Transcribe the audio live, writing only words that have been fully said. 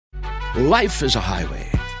Life is a highway,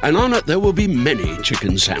 and on it there will be many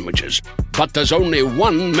chicken sandwiches. But there's only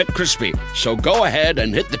one McCrispy. So go ahead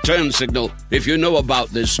and hit the turn signal if you know about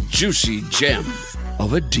this juicy gem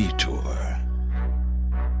of a detour.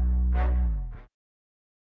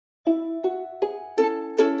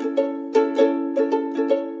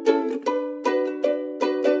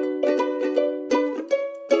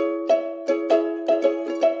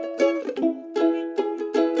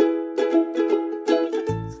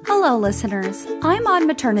 Hello, listeners. I'm on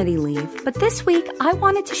maternity leave, but this week I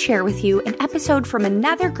wanted to share with you an episode from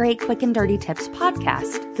another great Quick and Dirty Tips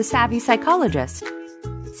podcast, The Savvy Psychologist.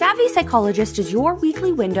 Savvy Psychologist is your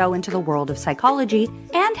weekly window into the world of psychology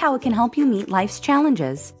and how it can help you meet life's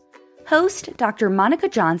challenges. Host Dr. Monica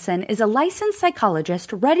Johnson is a licensed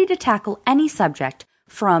psychologist ready to tackle any subject,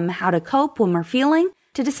 from how to cope when we're feeling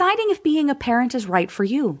to deciding if being a parent is right for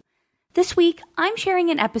you. This week, I'm sharing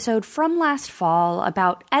an episode from last fall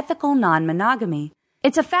about ethical non-monogamy.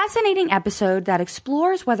 It's a fascinating episode that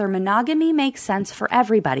explores whether monogamy makes sense for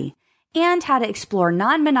everybody and how to explore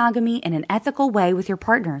non-monogamy in an ethical way with your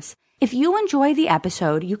partners. If you enjoy the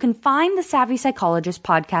episode, you can find the Savvy Psychologist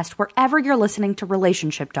podcast wherever you're listening to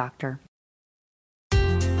Relationship Doctor.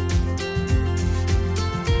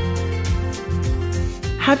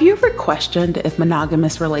 Have you ever questioned if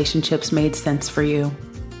monogamous relationships made sense for you?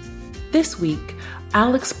 This week,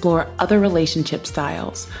 I'll explore other relationship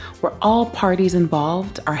styles where all parties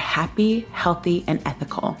involved are happy, healthy, and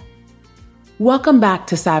ethical. Welcome back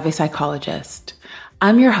to Savvy Psychologist.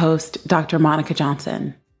 I'm your host, Dr. Monica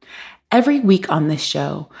Johnson. Every week on this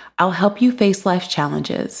show, I'll help you face life's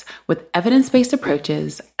challenges with evidence-based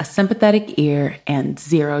approaches, a sympathetic ear, and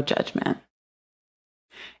zero judgment.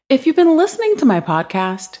 If you've been listening to my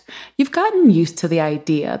podcast, you've gotten used to the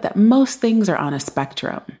idea that most things are on a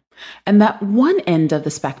spectrum, and that one end of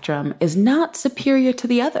the spectrum is not superior to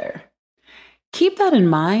the other. Keep that in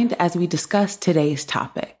mind as we discuss today's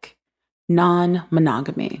topic,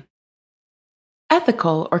 non-monogamy.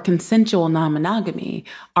 Ethical or consensual non-monogamy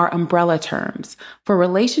are umbrella terms for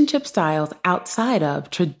relationship styles outside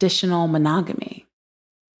of traditional monogamy.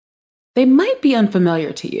 They might be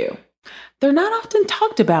unfamiliar to you. They're not often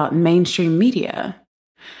talked about in mainstream media.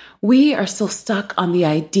 We are still stuck on the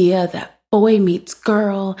idea that boy meets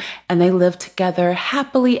girl, and they live together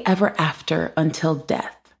happily ever after until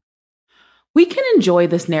death. We can enjoy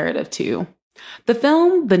this narrative too. The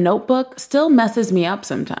film, The Notebook, still messes me up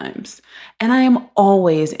sometimes, and I am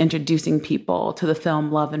always introducing people to the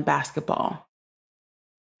film Love and Basketball.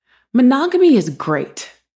 Monogamy is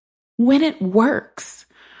great when it works.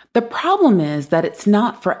 The problem is that it's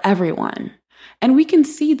not for everyone, and we can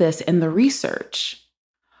see this in the research.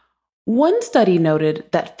 One study noted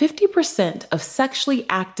that 50% of sexually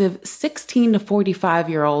active 16 to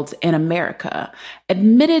 45-year-olds in America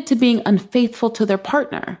admitted to being unfaithful to their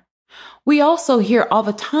partner. We also hear all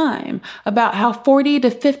the time about how 40 to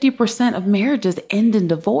 50% of marriages end in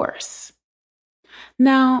divorce.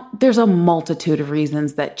 Now, there's a multitude of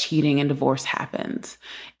reasons that cheating and divorce happens.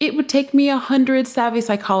 It would take me 100 Savvy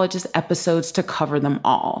Psychologist episodes to cover them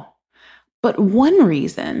all. But one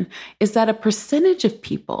reason is that a percentage of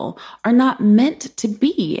people are not meant to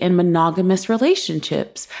be in monogamous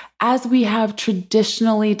relationships as we have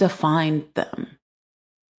traditionally defined them.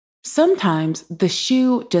 Sometimes the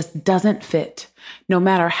shoe just doesn't fit, no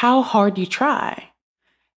matter how hard you try.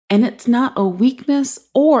 And it's not a weakness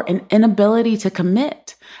or an inability to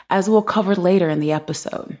commit, as we'll cover later in the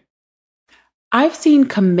episode. I've seen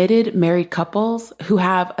committed married couples who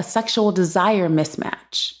have a sexual desire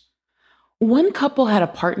mismatch. One couple had a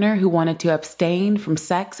partner who wanted to abstain from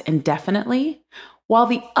sex indefinitely, while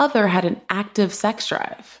the other had an active sex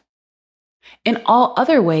drive. In all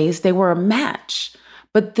other ways, they were a match,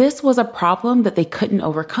 but this was a problem that they couldn't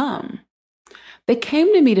overcome. They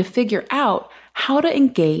came to me to figure out how to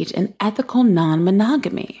engage in ethical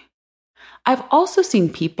non-monogamy. I've also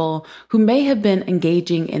seen people who may have been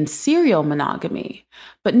engaging in serial monogamy,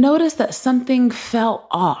 but noticed that something fell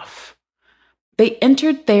off. They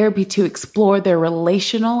entered therapy to explore their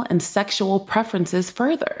relational and sexual preferences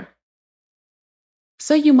further.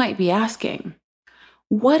 So you might be asking,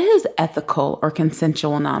 what is ethical or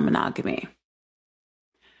consensual non-monogamy?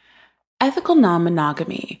 Ethical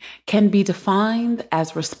non-monogamy can be defined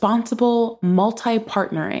as responsible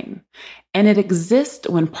multi-partnering, and it exists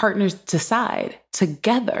when partners decide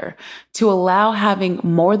together to allow having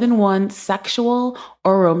more than one sexual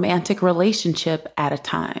or romantic relationship at a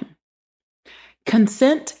time.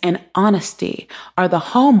 Consent and honesty are the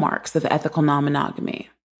hallmarks of ethical non-monogamy.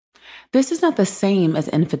 This is not the same as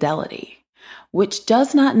infidelity, which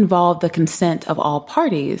does not involve the consent of all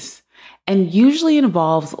parties and usually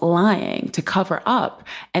involves lying to cover up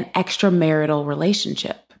an extramarital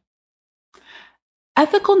relationship.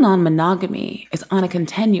 Ethical non-monogamy is on a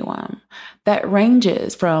continuum that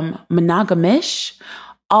ranges from monogamish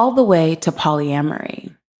all the way to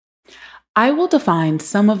polyamory. I will define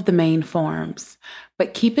some of the main forms,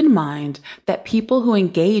 but keep in mind that people who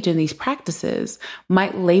engage in these practices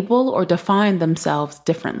might label or define themselves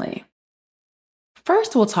differently.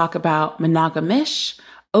 First, we'll talk about monogamish,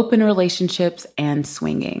 open relationships, and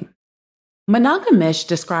swinging. Monogamish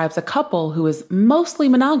describes a couple who is mostly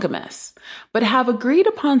monogamous, but have agreed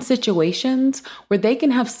upon situations where they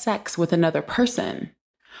can have sex with another person.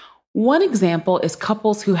 One example is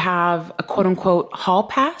couples who have a quote-unquote hall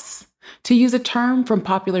pass, to use a term from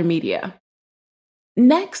popular media.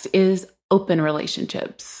 Next is open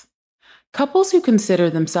relationships. Couples who consider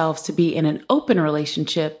themselves to be in an open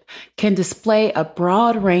relationship can display a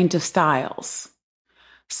broad range of styles.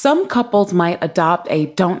 Some couples might adopt a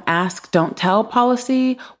don't ask, don't tell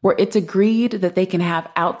policy where it's agreed that they can have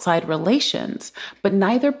outside relations, but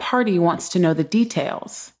neither party wants to know the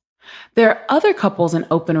details. There are other couples in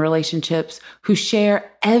open relationships who share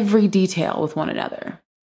every detail with one another.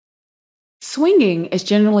 Swinging is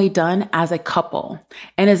generally done as a couple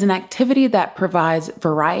and is an activity that provides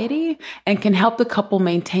variety and can help the couple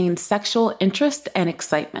maintain sexual interest and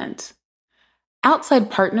excitement. Outside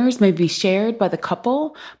partners may be shared by the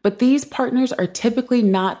couple, but these partners are typically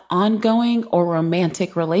not ongoing or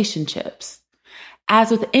romantic relationships. As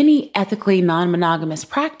with any ethically non-monogamous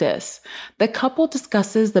practice, the couple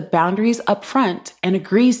discusses the boundaries up front and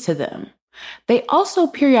agrees to them. They also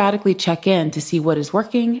periodically check in to see what is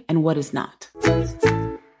working and what is not.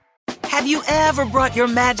 Have you ever brought your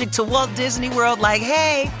magic to Walt Disney World like,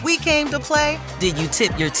 hey, we came to play? Did you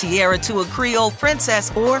tip your tiara to a Creole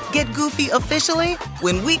princess or get goofy officially?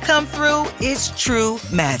 When we come through, it's true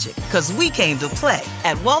magic, because we came to play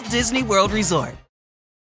at Walt Disney World Resort.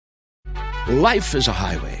 Life is a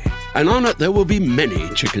highway, and on it there will be many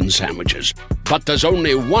chicken sandwiches. But there's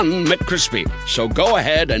only one McCrispy. So go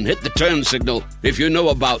ahead and hit the turn signal if you know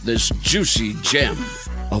about this juicy gem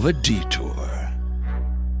of a detour.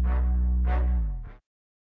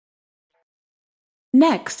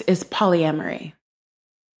 Next is polyamory.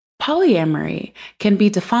 Polyamory can be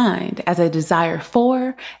defined as a desire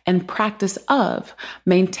for and practice of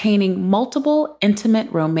maintaining multiple intimate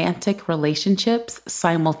romantic relationships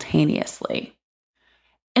simultaneously.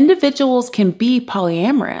 Individuals can be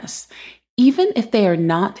polyamorous even if they are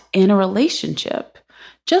not in a relationship,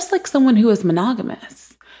 just like someone who is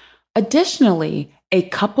monogamous. Additionally, a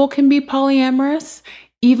couple can be polyamorous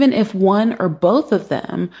even if one or both of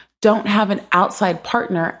them don't have an outside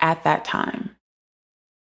partner at that time.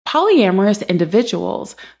 Polyamorous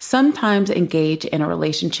individuals sometimes engage in a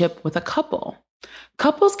relationship with a couple.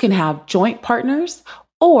 Couples can have joint partners,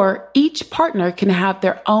 or each partner can have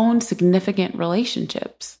their own significant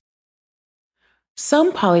relationships.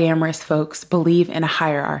 Some polyamorous folks believe in a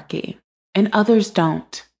hierarchy, and others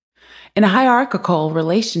don't. In a hierarchical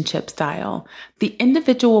relationship style, the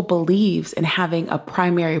individual believes in having a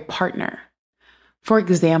primary partner. For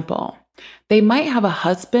example, they might have a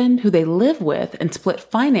husband who they live with and split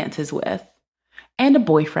finances with, and a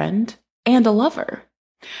boyfriend and a lover.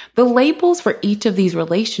 The labels for each of these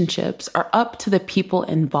relationships are up to the people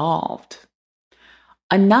involved.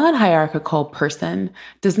 A non-hierarchical person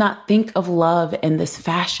does not think of love in this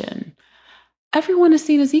fashion. Everyone is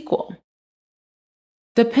seen as equal.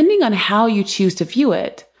 Depending on how you choose to view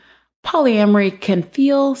it, polyamory can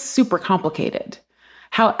feel super complicated.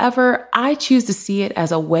 However, I choose to see it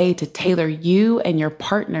as a way to tailor you and your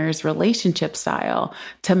partner's relationship style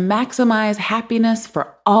to maximize happiness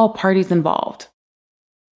for all parties involved.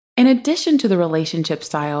 In addition to the relationship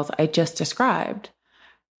styles I just described,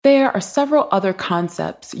 there are several other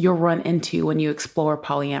concepts you'll run into when you explore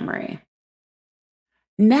polyamory.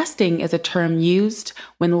 Nesting is a term used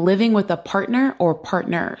when living with a partner or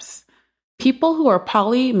partners. People who are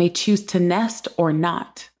poly may choose to nest or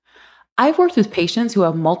not. I've worked with patients who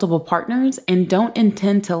have multiple partners and don't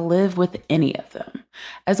intend to live with any of them,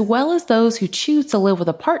 as well as those who choose to live with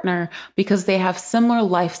a partner because they have similar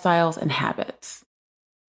lifestyles and habits.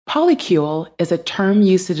 Polycule is a term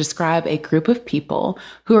used to describe a group of people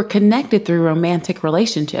who are connected through romantic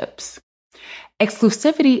relationships.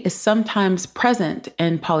 Exclusivity is sometimes present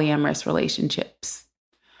in polyamorous relationships.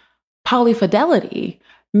 Polyfidelity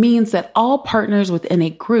means that all partners within a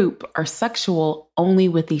group are sexual only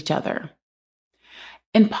with each other.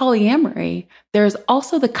 In polyamory, there is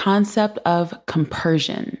also the concept of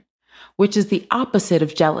compersion, which is the opposite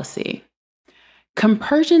of jealousy.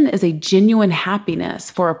 Compersion is a genuine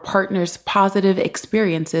happiness for a partner's positive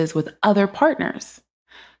experiences with other partners.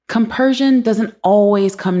 Compersion doesn't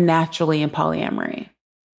always come naturally in polyamory.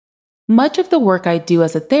 Much of the work I do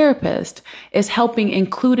as a therapist is helping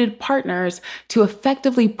included partners to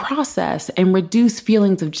effectively process and reduce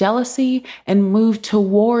feelings of jealousy and move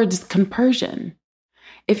towards compersion.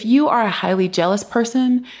 If you are a highly jealous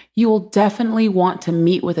person, you will definitely want to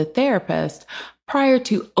meet with a therapist prior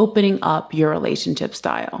to opening up your relationship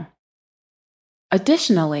style.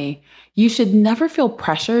 Additionally, you should never feel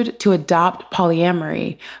pressured to adopt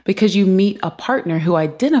polyamory because you meet a partner who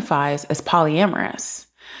identifies as polyamorous.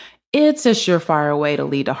 It's a surefire way to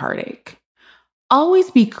lead to heartache.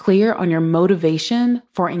 Always be clear on your motivation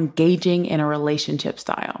for engaging in a relationship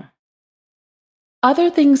style. Other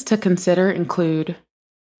things to consider include: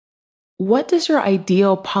 what does your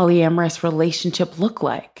ideal polyamorous relationship look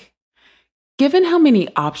like? Given how many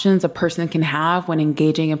options a person can have when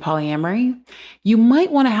engaging in polyamory, you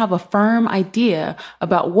might want to have a firm idea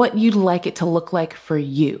about what you'd like it to look like for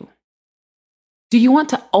you. Do you want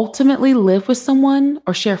to ultimately live with someone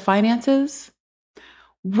or share finances?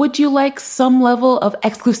 Would you like some level of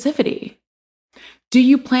exclusivity? Do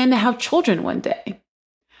you plan to have children one day?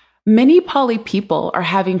 Many poly people are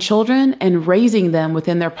having children and raising them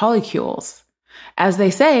within their polycules. As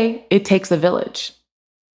they say, it takes a village.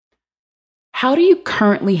 How do you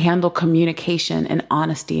currently handle communication and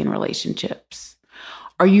honesty in relationships?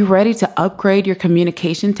 Are you ready to upgrade your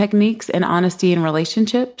communication techniques and honesty in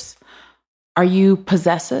relationships? Are you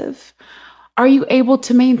possessive? Are you able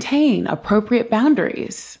to maintain appropriate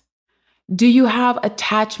boundaries? Do you have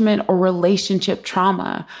attachment or relationship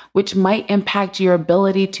trauma, which might impact your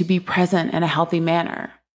ability to be present in a healthy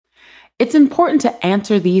manner? It's important to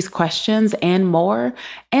answer these questions and more,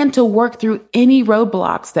 and to work through any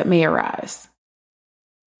roadblocks that may arise.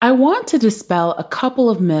 I want to dispel a couple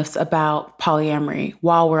of myths about polyamory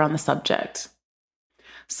while we're on the subject.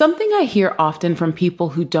 Something I hear often from people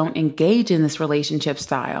who don't engage in this relationship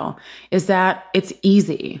style is that it's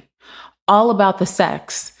easy, all about the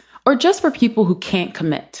sex, or just for people who can't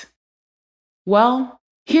commit. Well,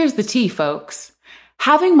 here's the tea, folks.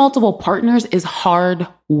 Having multiple partners is hard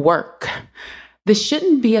work. This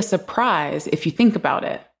shouldn't be a surprise if you think about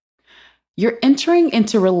it. You're entering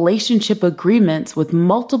into relationship agreements with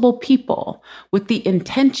multiple people with the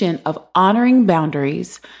intention of honoring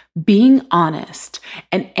boundaries, being honest,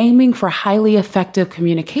 and aiming for highly effective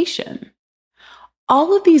communication.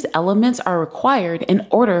 All of these elements are required in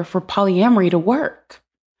order for polyamory to work.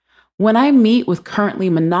 When I meet with currently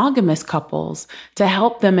monogamous couples to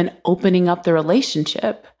help them in opening up the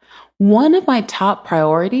relationship, one of my top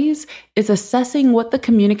priorities is assessing what the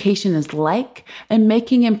communication is like and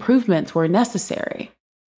making improvements where necessary.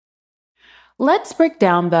 Let's break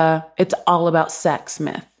down the "it's all about sex"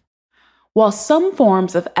 myth. While some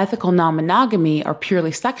forms of ethical non-monogamy are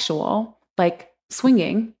purely sexual, like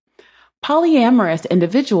swinging, polyamorous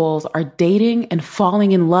individuals are dating and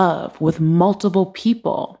falling in love with multiple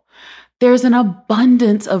people. There's an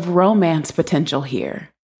abundance of romance potential here.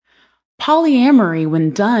 Polyamory,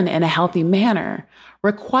 when done in a healthy manner,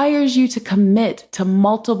 requires you to commit to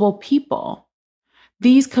multiple people.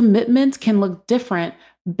 These commitments can look different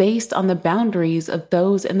based on the boundaries of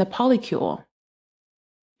those in the polycule.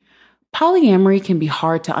 Polyamory can be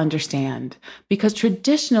hard to understand because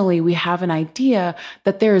traditionally we have an idea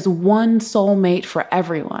that there is one soulmate for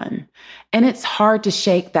everyone, and it's hard to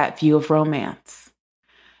shake that view of romance.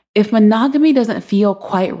 If monogamy doesn't feel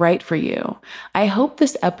quite right for you, I hope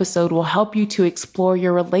this episode will help you to explore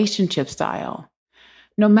your relationship style.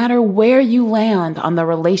 No matter where you land on the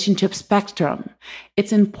relationship spectrum,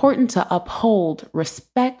 it's important to uphold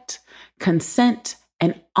respect, consent,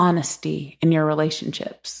 and honesty in your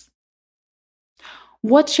relationships.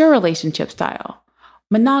 What's your relationship style?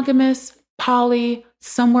 Monogamous, poly,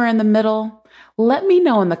 somewhere in the middle? Let me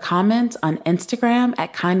know in the comments on Instagram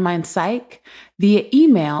at KindMindPsych, via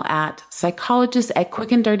email at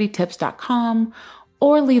psychologist@quickanddirtytips.com,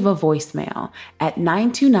 or leave a voicemail at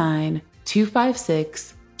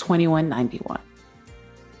 929-256-2191.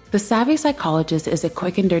 The Savvy Psychologist is a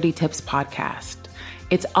Quick and Dirty Tips podcast.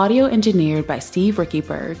 It's audio engineered by Steve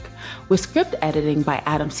Rickyberg, with script editing by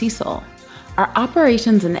Adam Cecil. Our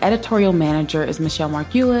operations and editorial manager is Michelle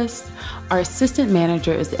Margulis, our assistant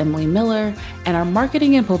manager is Emily Miller, and our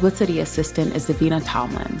marketing and publicity assistant is Davina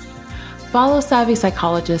Tomlin. Follow Savvy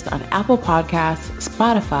Psychologist on Apple Podcasts,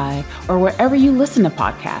 Spotify, or wherever you listen to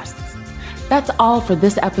podcasts. That's all for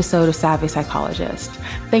this episode of Savvy Psychologist.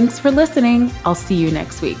 Thanks for listening. I'll see you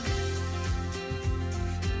next week.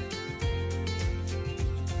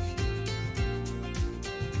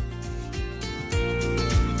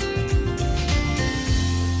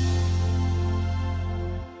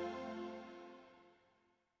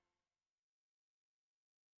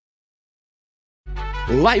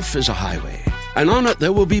 Life is a highway, and on it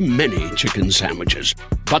there will be many chicken sandwiches.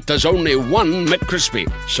 But there's only one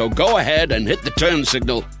McCrispy. So go ahead and hit the turn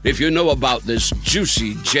signal if you know about this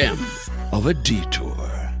juicy gem of a detour.